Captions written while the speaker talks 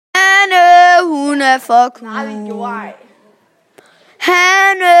er for cool. Nej, det gjorde ej.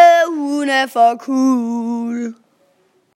 Hanne, hun er for cool.